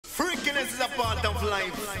Freakiness is a part of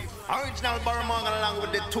life. Original Barman along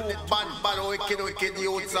with the two bad, wicked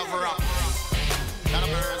youths of rap. Not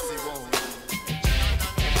a mercy, whoa.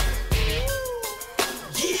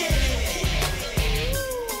 Yeah!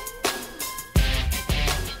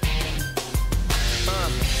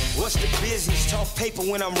 What's the business? Talk paper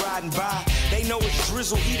when I'm riding by. They know it's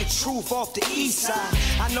Drizzle, he the truth off the east side.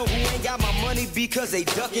 I know who ain't got my money because they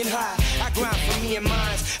ducking high. I grind for me and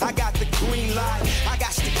mines, I got the green light. I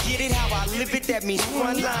got to get it how I live it, that means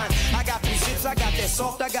front line. I got them zips, I got that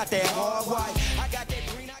soft, I got that hard white. I got that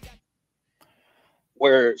green, I got...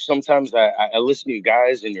 Where sometimes I listen to you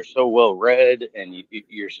guys and you're so well read and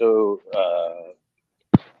you're so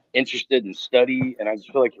interested in study, and I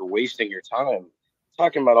just feel like you're wasting your time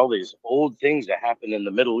talking about all these old things that happened in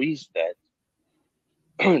the Middle East that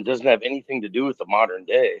doesn't have anything to do with the modern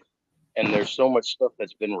day. And there's so much stuff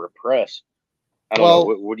that's been repressed. I don't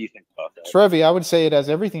know. What do you think about that? Trevi, I would say it has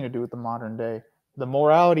everything to do with the modern day. The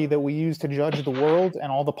morality that we use to judge the world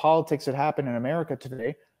and all the politics that happen in America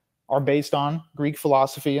today are based on Greek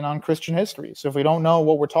philosophy and on Christian history. So if we don't know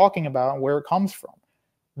what we're talking about and where it comes from,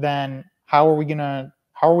 then how are we gonna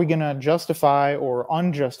justify or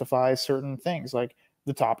unjustify certain things, like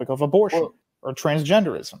the topic of abortion or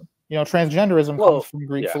transgenderism? You know, transgenderism comes from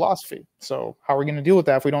Greek philosophy. So how are we going to deal with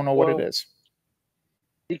that if we don't know what it is?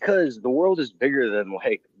 Because the world is bigger than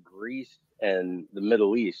like Greece and the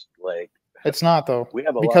Middle East. Like, it's not, though. We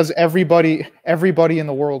have because everybody in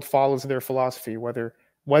the world follows their philosophy, whether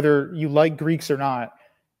you like Greeks or not.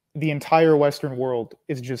 The entire Western world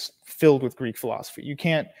is just filled with Greek philosophy. You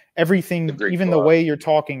can't, everything, even the way you're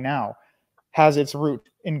talking now, has its root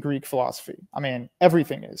in Greek philosophy. I mean,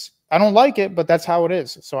 everything is. I don't like it, but that's how it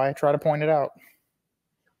is. So I try to point it out.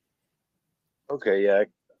 Okay, yeah,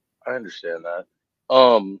 I understand that.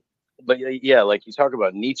 But yeah, like you talk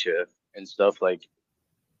about Nietzsche and stuff, like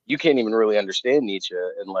you can't even really understand Nietzsche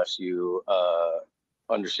unless you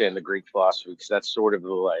understand the Greek philosophy, because that's sort of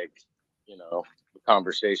the, like, you know, the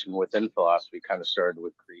conversation within philosophy kind of started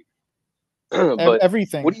with Greek. But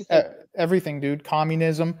everything, what do you think? Everything, dude.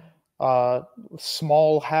 Communism,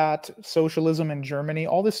 small hat socialism in Germany,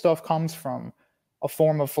 all this stuff comes from a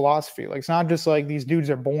form of philosophy. Like, it's not just like these dudes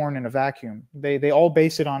are born in a vacuum. They all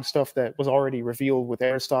base it on stuff that was already revealed with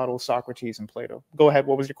Aristotle, Socrates, and Plato. Go ahead.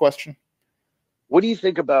 What was your question? What do you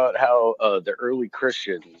think about how the early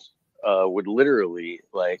Christians would literally,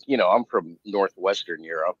 like, you know, I'm from Northwestern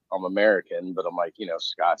Europe. I'm American, but I'm like, you know,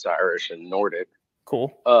 Scots, Irish, and Nordic.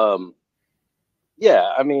 Cool.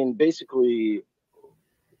 Yeah, I mean, basically,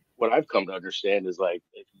 what I've come to understand is, like,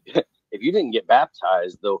 if you didn't get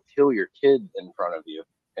baptized, they'll kill your kid in front of you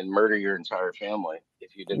and murder your entire family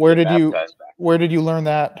if you didn't get baptized. Where did you learn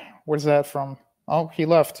that? Where's that from? Oh, he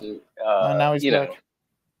left. And now he's back. Know,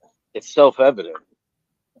 it's self-evident.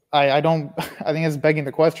 I think it's begging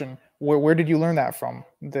the question. Where did you learn that from?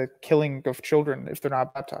 The killing of children if they're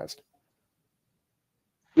not baptized?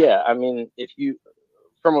 Yeah, I mean, if you,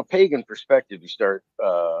 from a pagan perspective, you start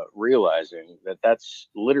realizing that that's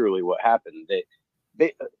literally what happened. They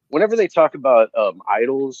whenever they talk about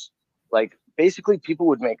idols, like, basically people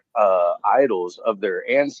would make idols of their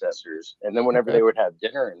ancestors, and then whenever they would have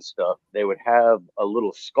dinner and stuff, they would have a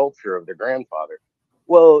little sculpture of their grandfather.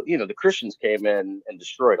 Well, you know, the Christians came in and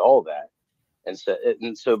destroyed all that,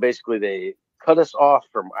 and so basically they cut us off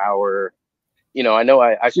from our, you know, I know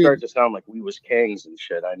I start to sound like we was kings and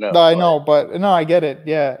shit. I know. No, but I get it.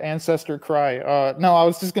 Yeah, ancestor cry. No, I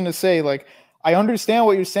was just gonna say, like, I understand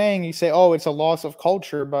what you're saying. You say, oh, it's a loss of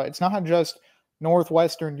culture, but it's not just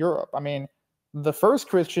Northwestern Europe. I mean, the first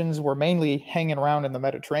Christians were mainly hanging around in the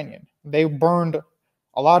Mediterranean. They burned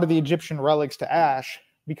a lot of the Egyptian relics to ash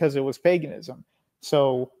because it was paganism.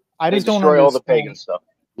 So I just don't understand all the pagan stuff.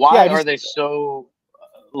 Why are they so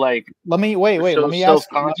like? Let me ask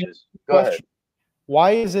you. Go ahead.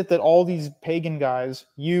 Why is it that all these pagan guys,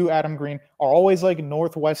 you, Adam Green, are always like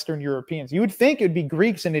Northwestern Europeans? You would think it would be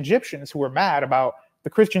Greeks and Egyptians who were mad about the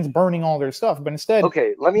Christians burning all their stuff, but instead,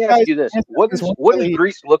 okay. Let me ask you this: what does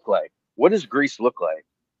Greece look like? What does Greece look like?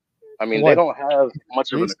 I mean, they don't have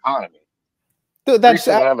much of an economy. That's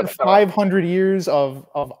after 500 years of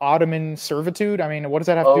Ottoman servitude. I mean, what does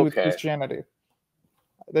that have to do with Christianity?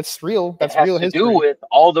 That's real. That's real history. It has to do with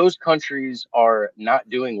all those countries are not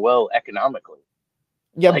doing well economically.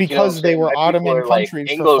 Yeah, like, because they were Ottoman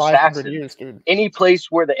countries for 500 years, dude. Any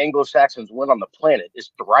place where the Anglo-Saxons went on the planet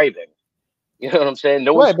is thriving. You know what I'm saying?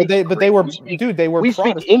 No one. But they were Protestant. We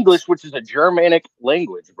speak English, which is a Germanic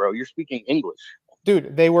language, bro. You're speaking English.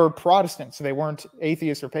 Dude, they were Protestants. They weren't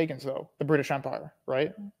atheists or pagans, though. The British Empire,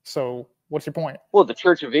 right? So What's your point? Well, the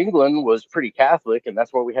Church of England was pretty Catholic, and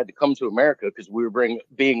that's why we had to come to America, because we were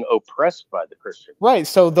being oppressed by the Christians. Right.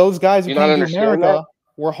 So those guys who You not came to understand America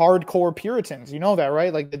that? were hardcore Puritans. You know that,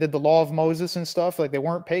 right? Like they did the law of Moses and stuff. Like they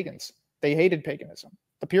weren't pagans. They hated paganism,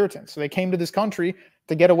 the Puritans. So they came to this country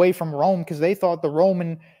to get away from Rome because they thought the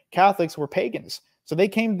Roman Catholics were pagans. So they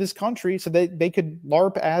came to this country so they could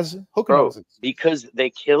LARP as hook-noses. Because they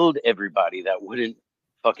killed everybody that wouldn't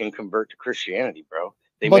fucking convert to Christianity, bro.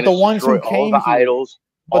 They But the ones who all came the here, idols,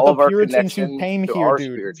 but all the of our Puritans who connection came to here, our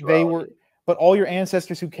dude, spirituality. they were. But all your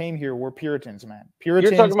ancestors who came here were Puritans, man.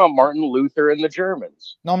 Puritans. You're talking about Martin Luther and the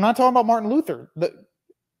Germans. No, I'm not talking about Martin Luther.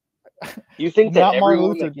 You think that Not Martin everyone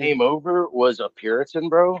Luther, that dude. came over was a Puritan,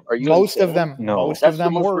 bro? Are you Most of insane? them, No. most That's of the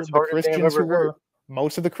them most were the retarded thing I've Christians who ever heard. were.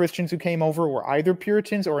 Most of the Christians who came over were either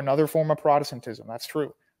Puritans or another form of Protestantism. That's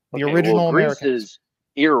true. The Okay, original well, Greece Americans. is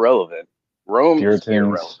irrelevant. Rome is Puritans,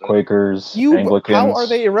 irrelevant. Quakers, You, Anglicans. how are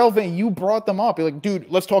they irrelevant? You brought them up. You're like, dude,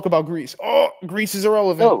 let's talk about Greece. Oh, Greece is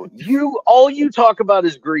irrelevant. No, all you talk about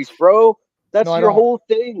is Greece, bro. That's No, I your don't. whole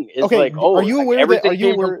thing. Is Okay, like, oh, are you like aware that? everything Are you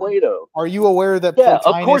came aware? from Plato. Are you aware that Yeah, of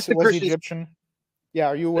Plotinus course the was Christians. Egyptian? Yeah,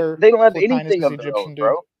 are you aware? They don't have Plotinus anything is of their Egyptian, own, dude?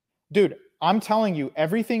 bro. Dude, I'm telling you,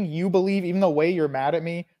 everything you believe, even the way you're mad at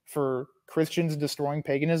me for Christians destroying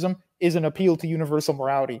paganism, is an appeal to universal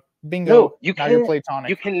morality. Bingo. No, you now you're can't. Platonic.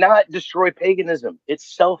 You cannot destroy paganism.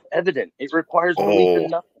 It's self-evident. It requires belief in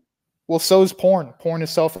nothing. Well, so is porn. Porn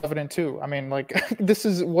is self-evident too. I mean, like, this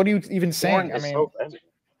is, what are you even saying? Porn I is mean, self-evident.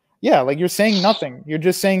 yeah, like you're saying nothing. You're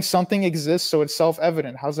just saying something exists, so it's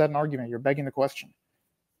self-evident. How's that an argument? You're begging the question.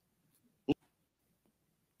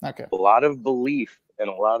 Okay. A lot of belief and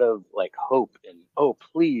a lot of like hope and, oh,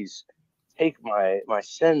 please take my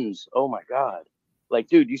sins. Oh my God. Like,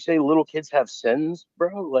 dude, you say little kids have sins,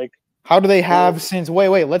 bro? Like, How do they have sins?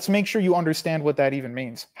 Wait, let's make sure you understand what that even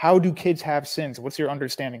means. How do kids have sins? What's your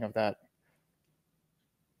understanding of that?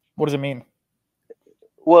 What does it mean?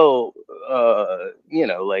 well,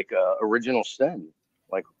 like original sin.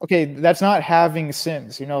 Like, Okay, that's not having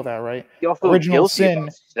sins. You know that, right? y'all feel Original guilty sin.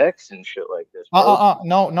 about sex and shit like this, bro.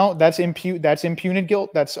 No, that's imputed guilt.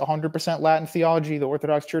 That's 100% Latin theology. The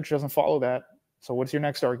Orthodox Church doesn't follow that. So what's your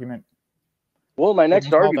next argument? Well, my next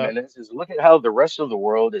Wouldn't call argument is look at how the rest of the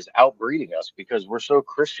world is outbreeding us because we're so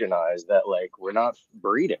Christianized that like we're not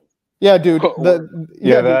breeding. Yeah, dude.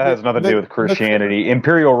 Yeah, that has nothing to do with Christianity.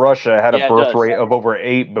 Imperial Russia had Yeah, a it birth does. rate of over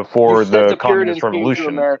 8 before You said the Puritans Communist came to Revolution.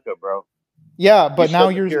 America, bro. Yeah, but You now said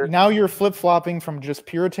the you're Puritans. flip-flopping from just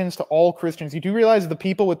Puritans to all Christians. You do realize the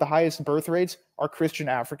people with the highest birth rates are Christian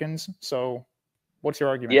Africans. So what's your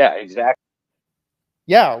argument? Yeah, exactly.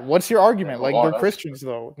 Yeah, what's your argument? Like, Hold they're on. Christians,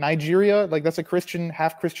 though. Nigeria, like, that's a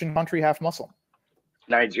half Christian country, half Muslim.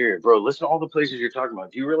 Nigeria, bro. Listen to all the places you're talking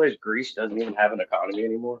about. Do you realize Greece doesn't even have an economy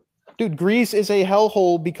anymore? Dude, Greece is a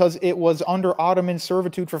hellhole because it was under Ottoman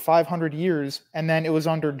servitude for 500 years, and then it was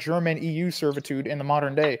under German EU servitude in the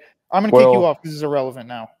modern day. I'm going to kick you off. This is irrelevant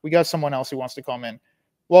now. We got someone else who wants to come in.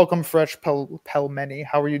 Welcome, Fresh Pelmeni.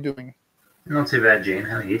 How are you doing? Not too bad, Gene.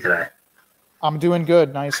 How are you today? I'm doing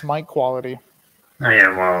good. Nice mic quality. Oh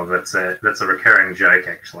yeah, well, that's a recurring joke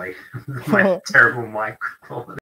actually. My terrible mic quality.